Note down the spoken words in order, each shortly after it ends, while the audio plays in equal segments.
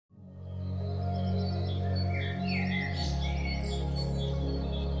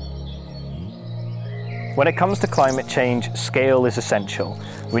When it comes to climate change, scale is essential.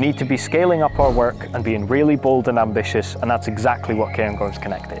 We need to be scaling up our work and being really bold and ambitious, and that's exactly what Cairngorms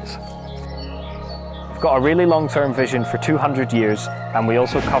Connect is. We've got a really long-term vision for 200 years, and we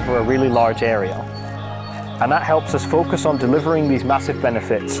also cover a really large area. And that helps us focus on delivering these massive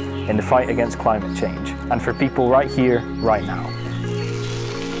benefits in the fight against climate change, and for people right here, right now.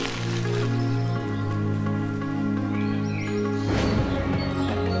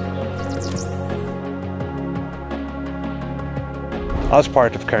 As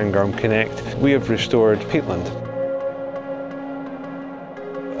part of Cairngorms Connect, we have restored Peatland.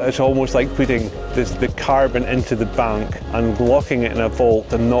 It's almost like putting the carbon into the bank and locking it in a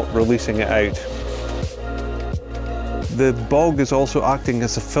vault and not releasing it out. The bog is also acting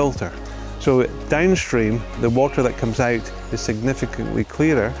as a filter. So downstream, the water that comes out is significantly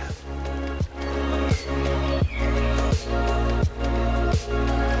clearer.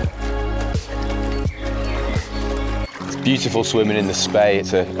 Beautiful swimming in the Spey.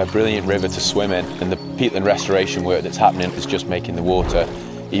 It's a brilliant river to swim in, and the peatland restoration work that's happening is just making the water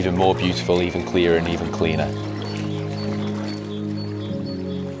even more beautiful, even clearer and even cleaner.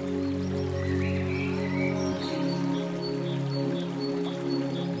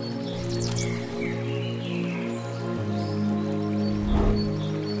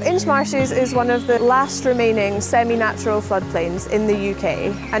 Marshes is one of the last remaining semi-natural floodplains in the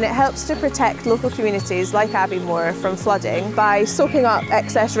UK, and it helps to protect local communities like Abbeymoor from flooding by soaking up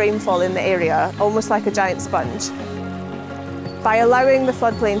excess rainfall in the area, almost like a giant sponge. By allowing the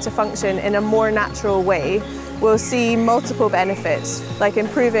floodplain to function in a more natural way, we'll see multiple benefits, like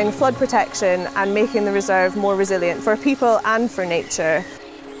improving flood protection and making the reserve more resilient for people and for nature.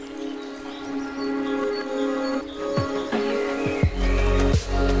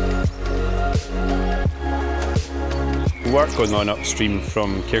 The work going on upstream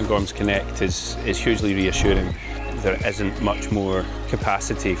from Cairngorms Connect is hugely reassuring. There isn't much more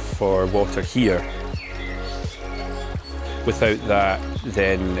capacity for water here. Without that,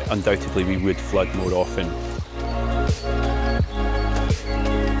 then undoubtedly we would flood more often.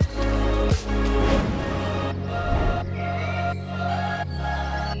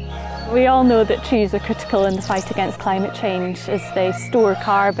 We all know that trees are critical in the fight against climate change as they store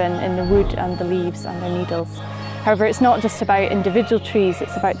carbon in the wood and the leaves and their needles. However, it's not just about individual trees,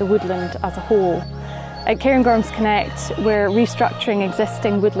 it's about the woodland as a whole. At Cairngorms Connect, we're restructuring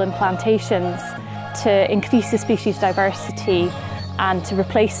existing woodland plantations to increase the species diversity and to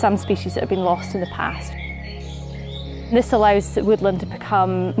replace some species that have been lost in the past. This allows the woodland to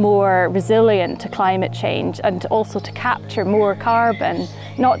become more resilient to climate change and also to capture more carbon,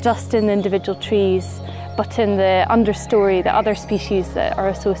 not just in the individual trees, but in the understory, the other species that are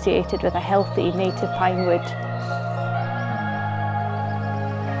associated with a healthy native pine wood.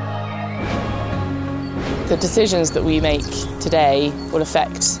 The decisions that we make today will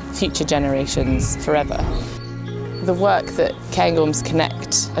affect future generations forever. The work that Cairngorms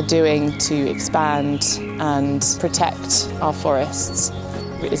Connect are doing to expand and protect our forests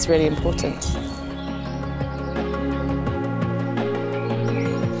is really important.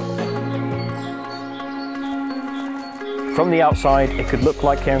 From the outside, it could look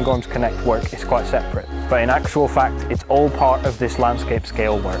like Cairngorms Connect work is quite separate, but in actual fact, it's all part of this landscape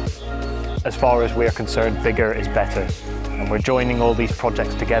scale work. As far as we're concerned, bigger is better. And we're joining all these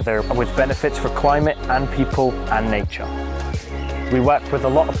projects together with benefits for climate and people and nature. We work with a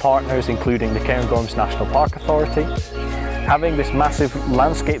lot of partners, including the Cairngorms National Park Authority. Having this massive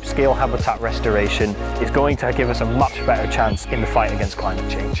landscape scale habitat restoration is going to give us a much better chance in the fight against climate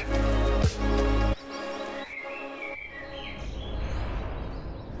change.